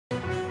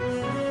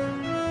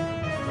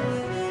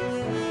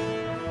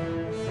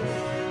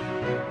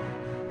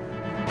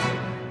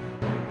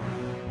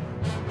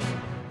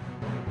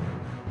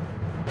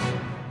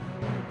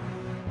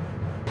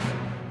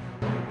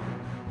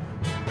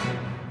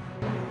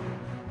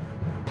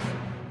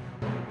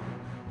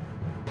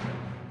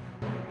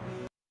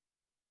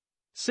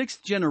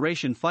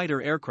sixth-generation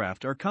fighter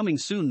aircraft are coming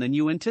soon than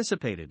you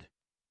anticipated.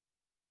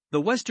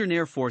 The Western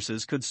Air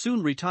Forces could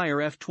soon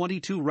retire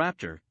F-22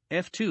 Raptor,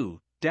 F-2,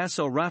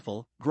 Dassault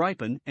Rafale,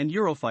 Gripen, and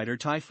Eurofighter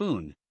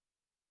Typhoon.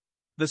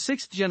 The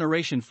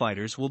sixth-generation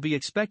fighters will be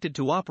expected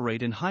to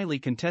operate in highly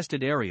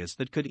contested areas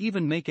that could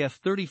even make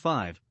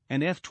F-35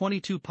 and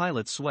F-22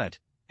 pilots sweat,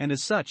 and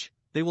as such,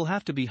 they will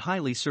have to be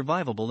highly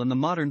survivable in the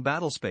modern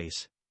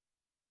battlespace.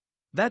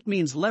 That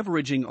means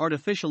leveraging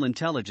artificial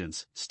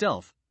intelligence,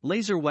 stealth,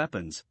 laser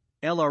weapons,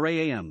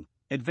 LRAAM,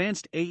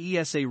 advanced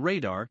AESA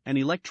radar and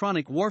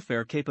electronic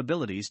warfare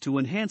capabilities to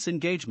enhance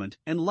engagement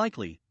and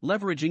likely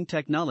leveraging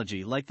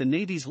technology like the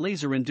Navy's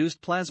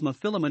laser-induced plasma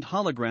filament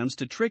holograms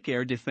to trick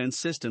air defense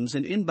systems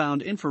and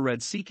inbound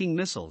infrared-seeking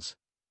missiles.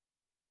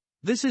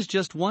 This is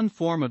just one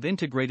form of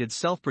integrated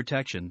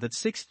self-protection that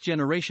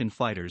sixth-generation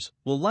fighters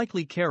will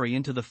likely carry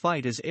into the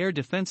fight as air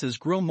defenses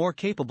grow more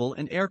capable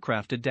and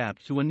aircraft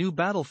adapt to a new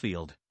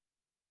battlefield.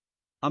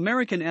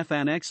 American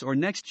FANX or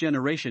Next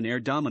Generation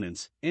Air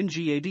Dominance,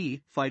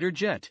 NGAD, fighter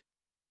jet.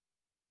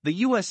 The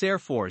U.S. Air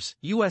Force,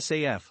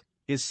 USAF,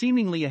 is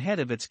seemingly ahead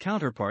of its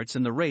counterparts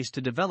in the race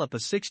to develop a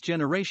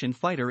sixth-generation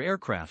fighter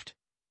aircraft.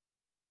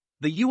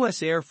 The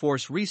U.S. Air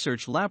Force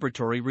Research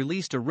Laboratory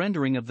released a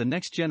rendering of the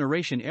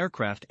next-generation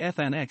aircraft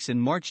FANX in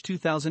March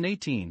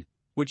 2018,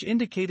 which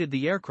indicated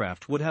the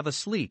aircraft would have a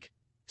sleek,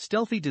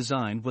 stealthy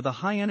design with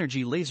a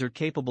high-energy laser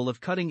capable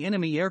of cutting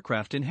enemy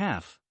aircraft in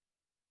half.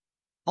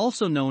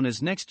 Also known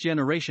as Next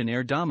Generation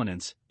Air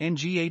Dominance,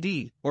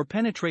 NGAD, or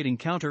Penetrating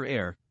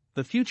Counter-Air,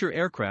 the future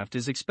aircraft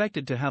is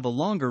expected to have a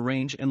longer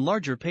range and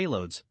larger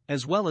payloads,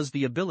 as well as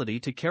the ability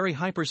to carry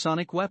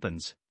hypersonic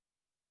weapons.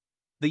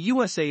 The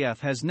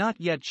USAF has not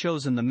yet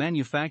chosen the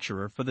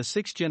manufacturer for the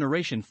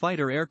sixth-generation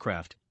fighter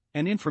aircraft,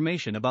 and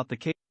information about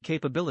the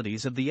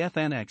capabilities of the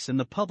FANX in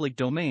the public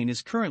domain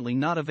is currently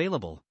not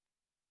available.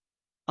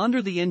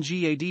 Under the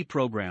NGAD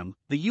program,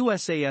 the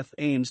USAF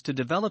aims to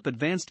develop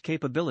advanced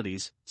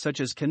capabilities, such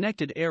as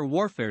connected air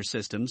warfare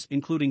systems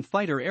including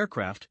fighter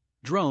aircraft,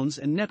 drones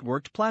and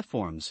networked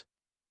platforms.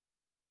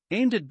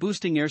 Aimed at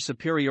boosting air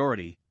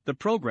superiority, the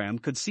program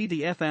could see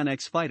the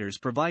FANX fighters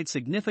provide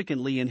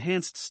significantly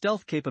enhanced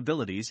stealth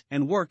capabilities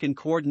and work in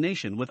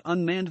coordination with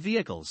unmanned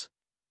vehicles.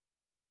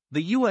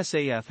 The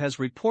USAF has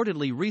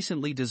reportedly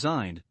recently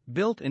designed,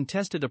 built and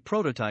tested a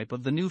prototype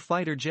of the new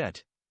fighter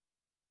jet.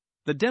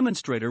 The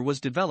demonstrator was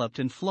developed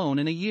and flown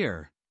in a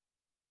year.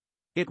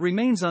 It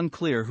remains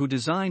unclear who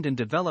designed and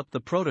developed the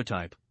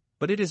prototype,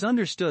 but it is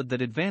understood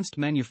that advanced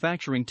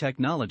manufacturing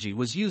technology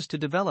was used to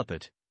develop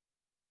it.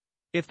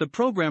 If the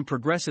program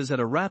progresses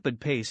at a rapid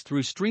pace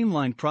through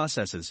streamlined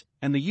processes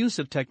and the use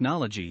of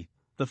technology,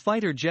 the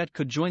fighter jet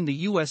could join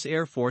the U.S.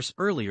 Air Force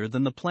earlier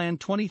than the planned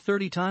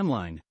 2030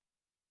 timeline.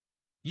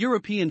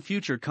 European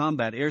Future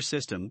Combat Air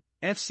System,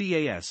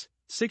 FCAS,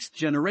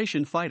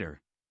 sixth-generation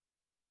fighter.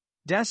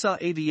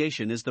 Dassault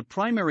Aviation is the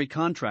primary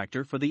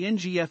contractor for the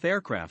NGF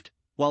aircraft,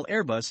 while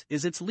Airbus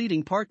is its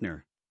leading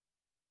partner.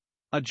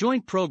 A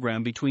joint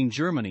program between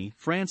Germany,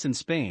 France and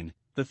Spain,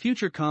 the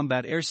Future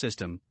Combat Air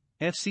System,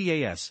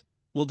 FCAS,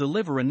 will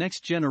deliver a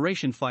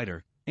next-generation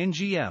fighter,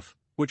 NGF,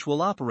 which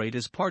will operate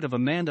as part of a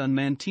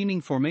manned-unmanned teaming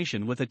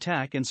formation with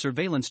attack and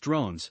surveillance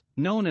drones,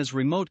 known as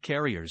remote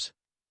carriers.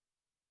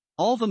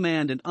 All the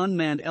manned and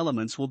unmanned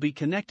elements will be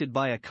connected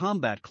by a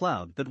combat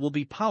cloud that will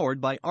be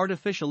powered by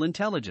artificial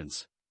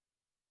intelligence.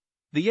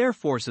 The Air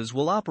Forces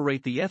will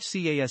operate the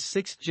FCAS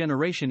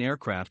sixth-generation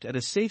aircraft at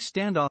a safe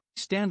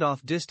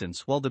standoff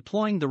distance while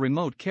deploying the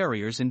remote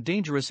carriers in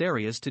dangerous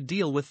areas to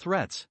deal with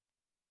threats.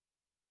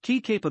 Key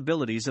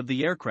capabilities of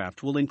the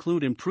aircraft will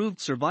include improved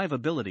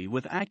survivability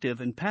with active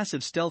and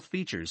passive stealth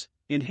features,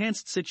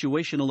 enhanced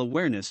situational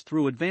awareness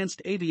through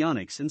advanced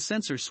avionics and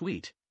sensor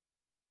suite.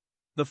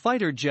 The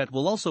fighter jet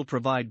will also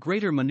provide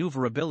greater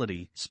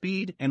maneuverability,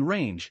 speed, and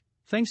range,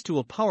 thanks to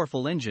a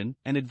powerful engine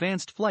and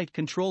advanced flight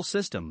control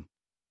system.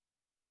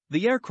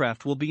 The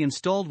aircraft will be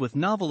installed with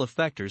novel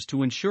effectors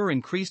to ensure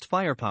increased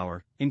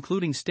firepower,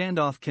 including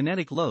standoff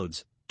kinetic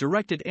loads,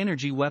 directed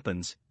energy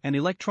weapons, and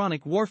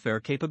electronic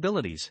warfare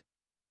capabilities.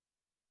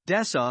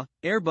 Dassault,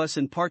 Airbus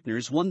and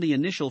partners won the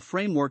initial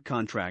framework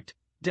contract,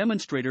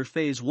 Demonstrator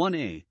Phase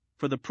 1A,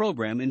 for the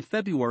program in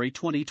February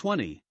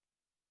 2020.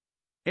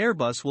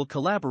 Airbus will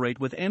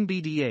collaborate with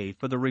MBDA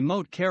for the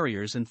remote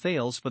carriers and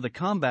Thales for the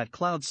combat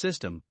cloud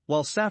system,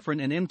 while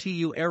Safran and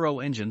MTU Aero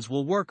Engines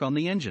will work on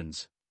the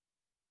engines.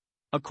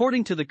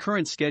 According to the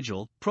current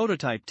schedule,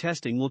 prototype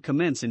testing will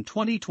commence in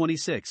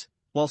 2026,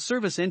 while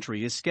service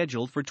entry is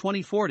scheduled for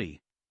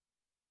 2040.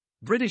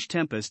 British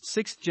Tempest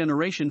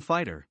sixth-generation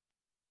fighter.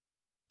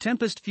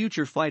 Tempest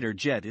future fighter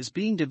jet is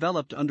being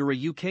developed under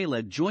a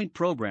UK-led joint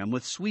program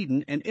with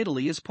Sweden and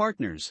Italy as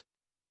partners.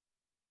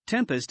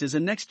 Tempest is a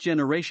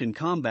next-generation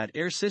combat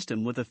air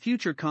system with a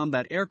future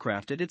combat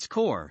aircraft at its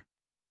core.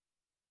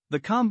 The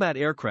combat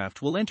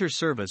aircraft will enter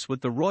service with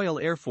the Royal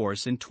Air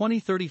Force in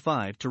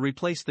 2035 to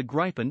replace the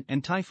Gripen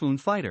and Typhoon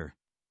fighter.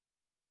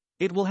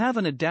 It will have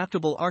an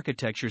adaptable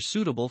architecture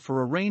suitable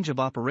for a range of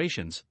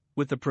operations,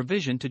 with the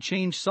provision to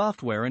change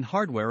software and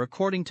hardware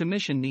according to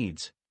mission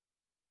needs.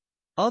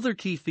 Other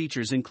key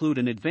features include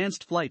an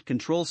advanced flight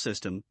control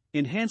system,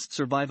 enhanced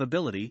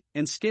survivability,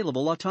 and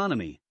scalable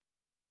autonomy.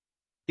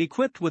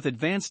 Equipped with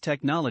advanced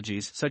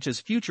technologies such as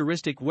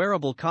futuristic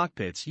wearable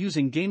cockpits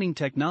using gaming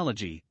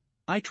technology,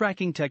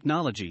 eye-tracking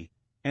technology,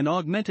 and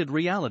augmented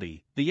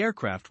reality, the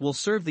aircraft will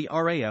serve the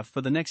RAF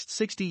for the next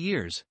 60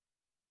 years.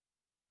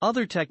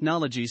 Other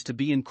technologies to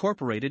be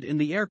incorporated in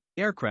the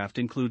aircraft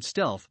include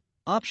stealth,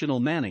 optional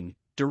manning,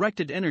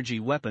 directed energy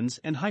weapons,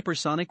 and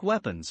hypersonic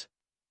weapons.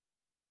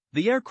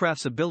 The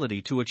aircraft's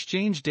ability to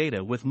exchange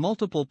data with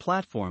multiple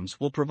platforms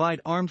will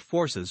provide armed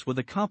forces with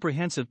a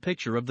comprehensive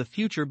picture of the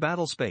future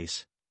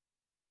battlespace.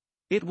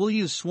 It will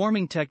use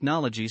swarming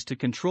technologies to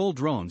control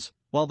drones,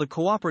 while the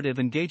cooperative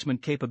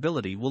engagement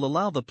capability will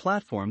allow the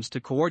platforms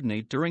to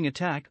coordinate during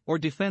attack or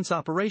defense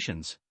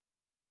operations.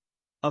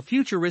 A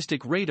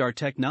futuristic radar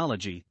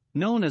technology,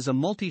 known as a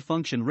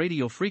multifunction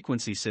radio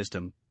frequency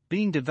system,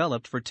 being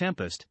developed for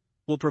Tempest,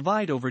 will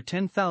provide over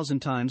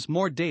 10,000 times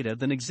more data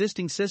than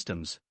existing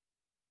systems.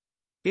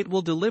 It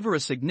will deliver a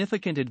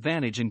significant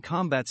advantage in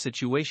combat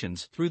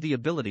situations through the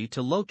ability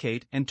to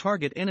locate and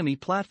target enemy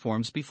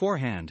platforms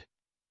beforehand.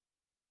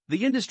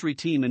 The industry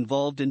team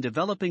involved in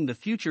developing the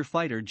future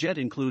fighter jet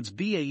includes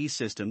BAE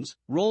Systems,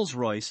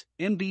 Rolls-Royce,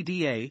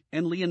 MBDA,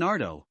 and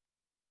Leonardo.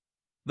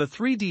 The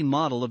 3D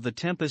model of the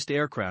Tempest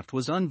aircraft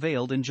was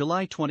unveiled in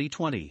July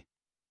 2020.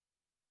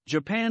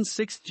 Japan's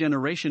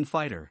sixth-generation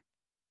fighter.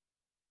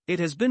 It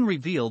has been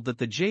revealed that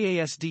the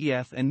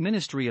JASDF and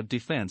Ministry of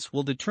Defense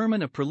will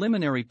determine a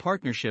preliminary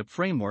partnership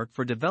framework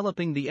for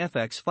developing the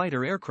FX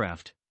fighter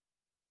aircraft.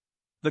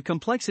 The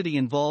complexity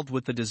involved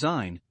with the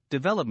design,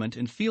 development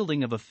and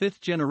fielding of a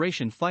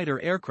fifth-generation fighter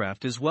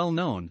aircraft is well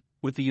known,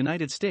 with the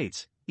United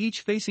States,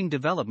 each facing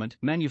development,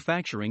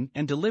 manufacturing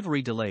and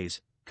delivery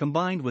delays,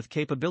 combined with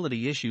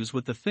capability issues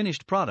with the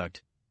finished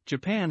product.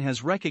 Japan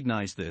has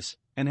recognized this,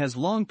 and has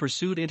long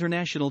pursued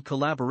international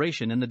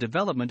collaboration in the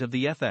development of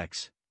the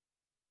FX.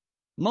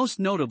 Most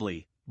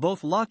notably,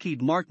 both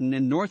Lockheed Martin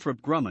and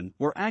Northrop Grumman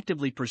were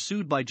actively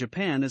pursued by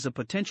Japan as a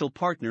potential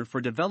partner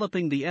for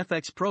developing the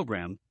FX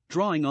program,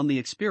 drawing on the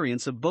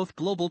experience of both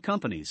global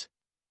companies.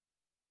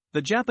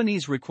 The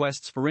Japanese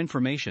requests for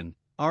information,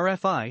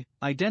 RFI,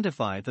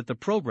 identify that the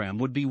program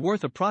would be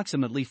worth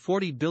approximately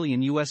 $40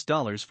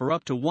 billion for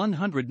up to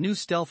 100 new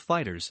stealth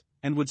fighters,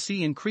 and would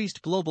see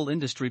increased global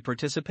industry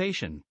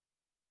participation.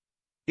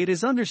 It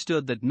is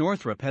understood that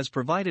Northrop has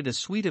provided a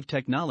suite of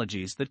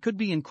technologies that could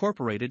be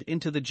incorporated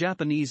into the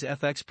Japanese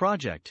FX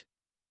project.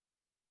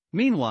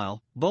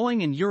 Meanwhile,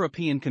 Boeing and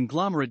European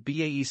conglomerate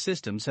BAE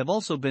Systems have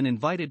also been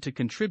invited to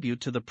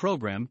contribute to the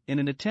program in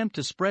an attempt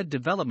to spread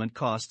development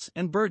costs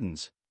and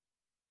burdens.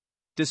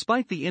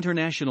 Despite the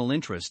international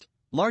interest,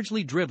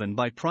 largely driven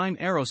by prime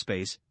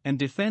aerospace and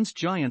defense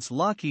giants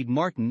Lockheed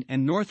Martin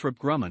and Northrop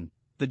Grumman,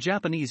 the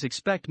Japanese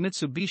expect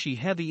Mitsubishi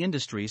Heavy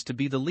Industries to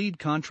be the lead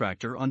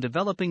contractor on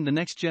developing the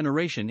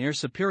next-generation air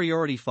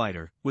superiority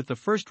fighter, with the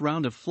first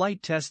round of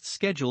flight tests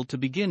scheduled to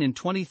begin in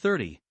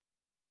 2030.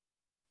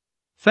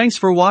 Thanks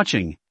for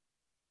watching.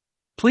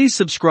 Please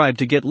subscribe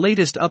to get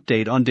latest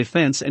update on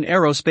defense and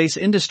aerospace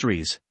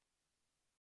industries.